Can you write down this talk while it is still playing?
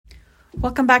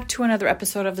Welcome back to another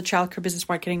episode of the Childcare Business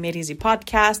Marketing Made Easy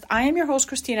podcast. I am your host,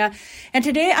 Christina, and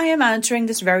today I am answering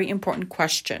this very important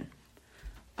question.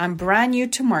 I'm brand new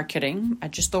to marketing. I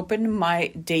just opened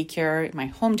my daycare, my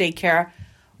home daycare.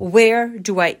 Where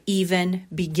do I even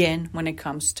begin when it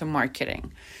comes to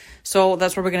marketing? So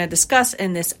that's what we're going to discuss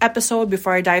in this episode.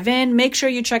 Before I dive in, make sure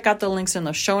you check out the links in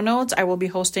the show notes. I will be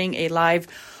hosting a live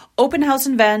open house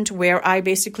event where I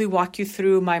basically walk you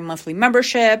through my monthly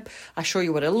membership. I show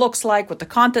you what it looks like, what the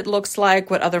content looks like,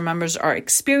 what other members are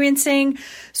experiencing.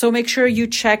 So make sure you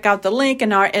check out the link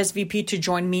and RSVP to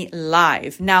join me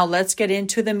live. Now let's get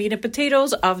into the meat and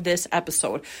potatoes of this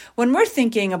episode. When we're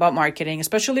thinking about marketing,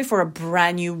 especially for a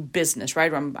brand new business,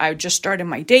 right? I just started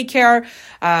my daycare.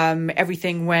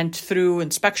 Everything went through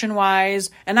inspection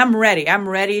wise, and I'm ready. I'm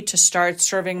ready to start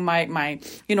serving my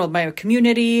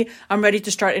community. I'm ready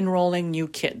to start enrolling new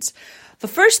kids. The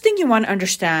first thing you want to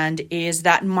understand is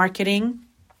that marketing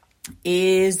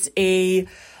is a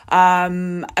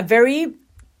very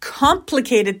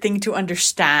complicated thing to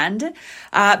understand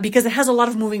because it has a lot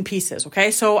of moving pieces. Okay,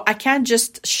 so I can't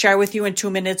just share with you in 2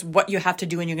 minutes what you have to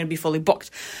do and you're going to be fully booked.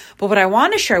 But what I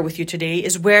want to share with you today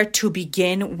is where to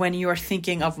begin when you are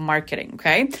thinking of marketing.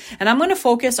 Okay, and I'm going to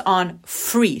focus on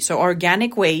free, so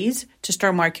organic ways to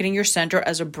start marketing your center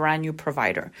as a brand new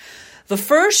provider. The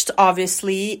first,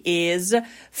 obviously, is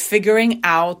figuring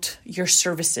out your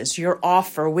services, your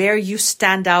offer, where you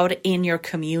stand out in your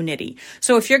community.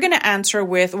 So if you're going to answer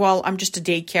with, well, I'm just a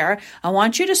daycare, I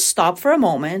want you to stop for a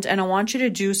moment and I want you to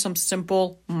do some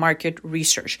simple market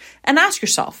research and ask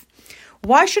yourself,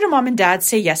 why should a mom and dad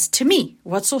say yes to me?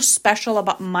 What's so special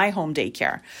about my home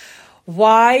daycare?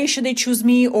 Why should they choose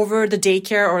me over the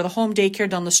daycare or the home daycare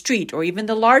down the street or even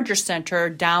the larger center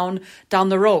down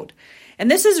the road? And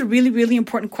this is a really, really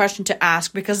important question to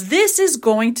ask because this is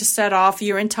going to set off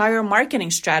your entire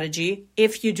marketing strategy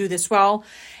if you do this well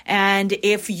and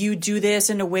if you do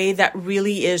this in a way that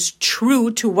really is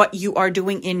true to what you are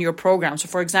doing in your program. So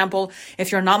for example,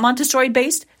 if you're not Montessori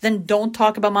based, then don't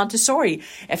talk about Montessori.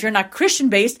 If you're not Christian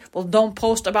based, well, don't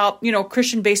post about,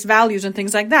 Christian based values and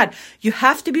things like that. You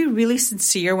have to be really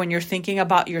sincere when you're thinking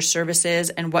about your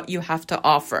services and what you have to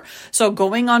offer. So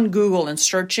going on Google and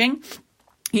searching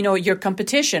your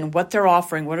competition, what they're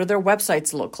offering, what do their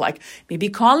websites look like, maybe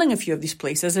calling a few of these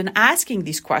places and asking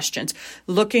these questions,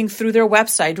 looking through their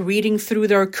website, reading through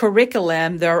their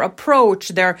curriculum, their approach,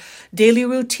 their daily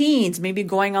routines, maybe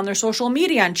going on their social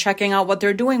media and checking out what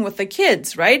they're doing with the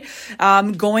kids, right?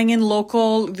 Going in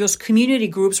those community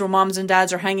groups where moms and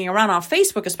dads are hanging around on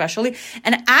Facebook especially,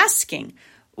 and asking,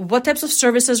 what types of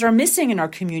services are missing in our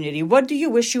community? What do you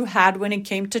wish you had when it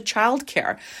came to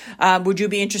childcare? Would you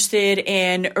be interested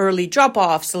in early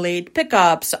drop-offs, late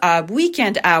pickups,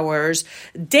 weekend hours,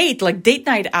 date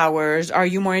night hours? Are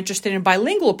you more interested in a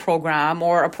bilingual program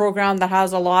or a program that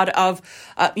has a lot of,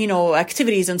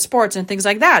 activities and sports and things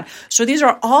like that? So these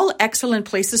are all excellent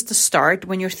places to start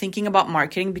when you're thinking about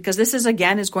marketing because this is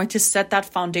going to set that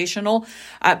foundational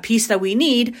piece that we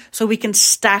need so we can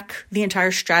stack the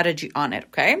entire strategy on it,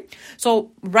 okay?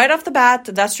 So right off the bat,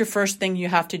 that's your first thing you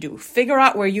have to do. Figure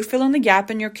out where you fill in the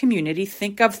gap in your community.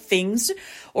 Think of things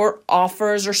or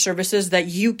offers or services that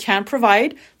you can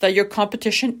provide that your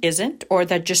competition isn't or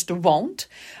that just won't.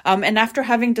 And after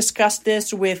having discussed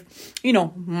this with,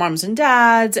 moms and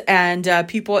dads and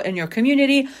people in your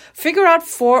community, figure out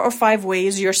 4 or 5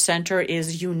 ways your center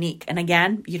is unique. And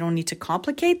again, you don't need to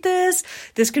complicate this.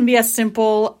 This can be as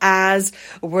simple as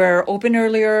we're open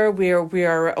earlier,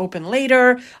 we're open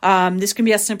later. This can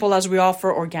be as simple as we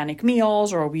offer organic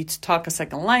meals or we talk a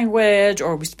second language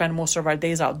or we spend most of our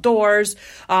days outdoors.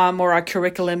 Or our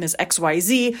curriculum is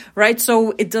XYZ, right?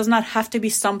 So it does not have to be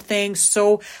something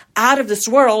so out of this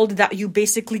world that you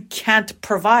basically can't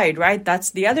provide, right?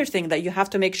 That's the other thing that you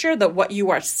have to make sure that what you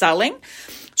are selling,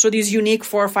 so these unique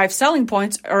 4 or 5 selling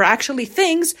points are actually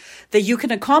things that you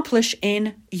can accomplish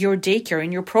in your daycare,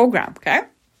 in your program, okay?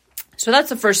 So that's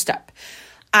the first step.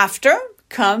 After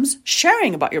comes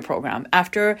sharing about your program.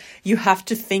 After you have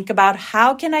to think about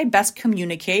how can I best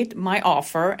communicate my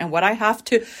offer and what I have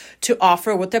to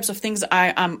offer, what types of things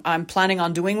I'm planning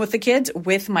on doing with the kids,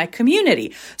 with my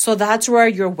community. So that's where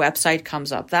your website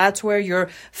comes up. That's where your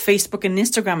Facebook and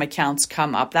Instagram accounts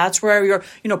come up. That's where you're,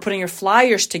 putting your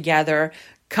flyers together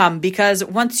come, because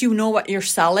once you know what you're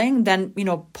selling, then,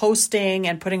 posting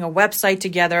and putting a website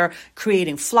together,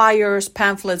 creating flyers,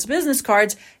 pamphlets, business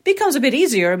cards becomes a bit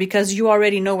easier because you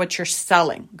already know what you're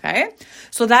selling. Okay.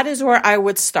 So that is where I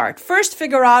would start. First,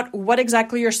 figure out what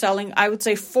exactly you're selling. I would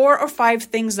say 4 or 5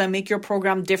 things that make your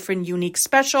program different, unique,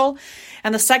 special.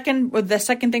 And the second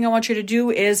thing I want you to do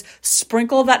is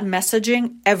sprinkle that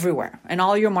messaging everywhere in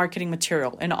all your marketing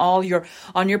material,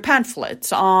 on your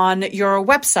pamphlets, on your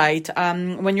website,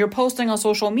 when you're posting on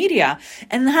social media.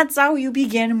 And that's how you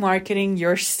begin marketing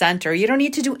your center. You don't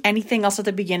need to do anything else at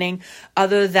the beginning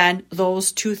other than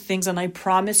those 2 things. And I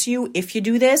promise you, if you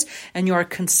do this and you are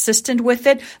consistent with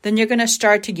it, then you're going to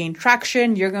start to gain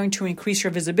traction. You're going to increase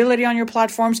your visibility on your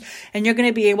platforms, and you're going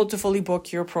to be able to fully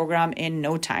book your program in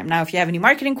no time. Now, if you have any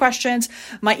marketing questions,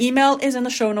 my email is in the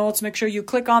show notes. Make sure you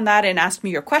click on that and ask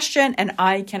me your question, and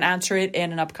I can answer it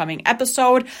in an upcoming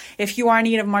episode. If you are in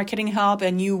need of marketing help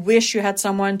and you wish you had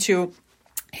someone to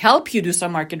help you do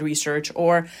some market research,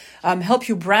 or help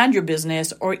you brand your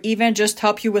business, or even just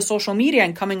help you with social media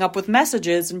and coming up with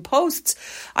messages and posts,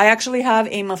 I actually have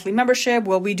a monthly membership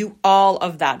where we do all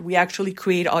of that. We actually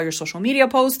create all your social media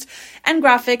posts and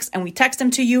graphics, and we text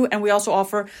them to you. And we also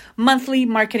offer monthly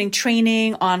marketing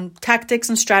training on tactics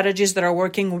and strategies that are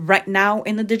working right now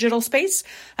in the digital space.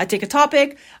 I take a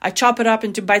topic, I chop it up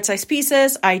into bite-sized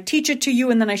pieces, I teach it to you,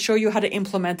 and then I show you how to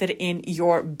implement it in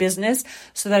your business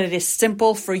so that it is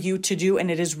simple for you to do and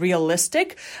it is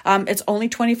realistic. It's only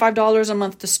 $25 a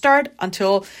month to start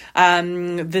until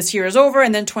this year is over,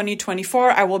 and then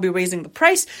 2024 I will be raising the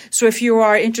price. So if you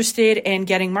are interested in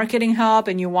getting marketing help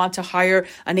and you want to hire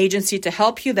an agency to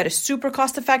help you that is super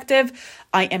cost effective,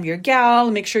 I am your gal.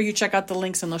 Make sure you check out the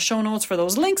links in the show notes for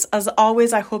those links. As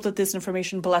always, I hope that this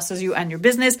information blesses you and your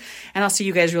business, and I'll see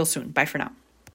you guys real soon. Bye for now.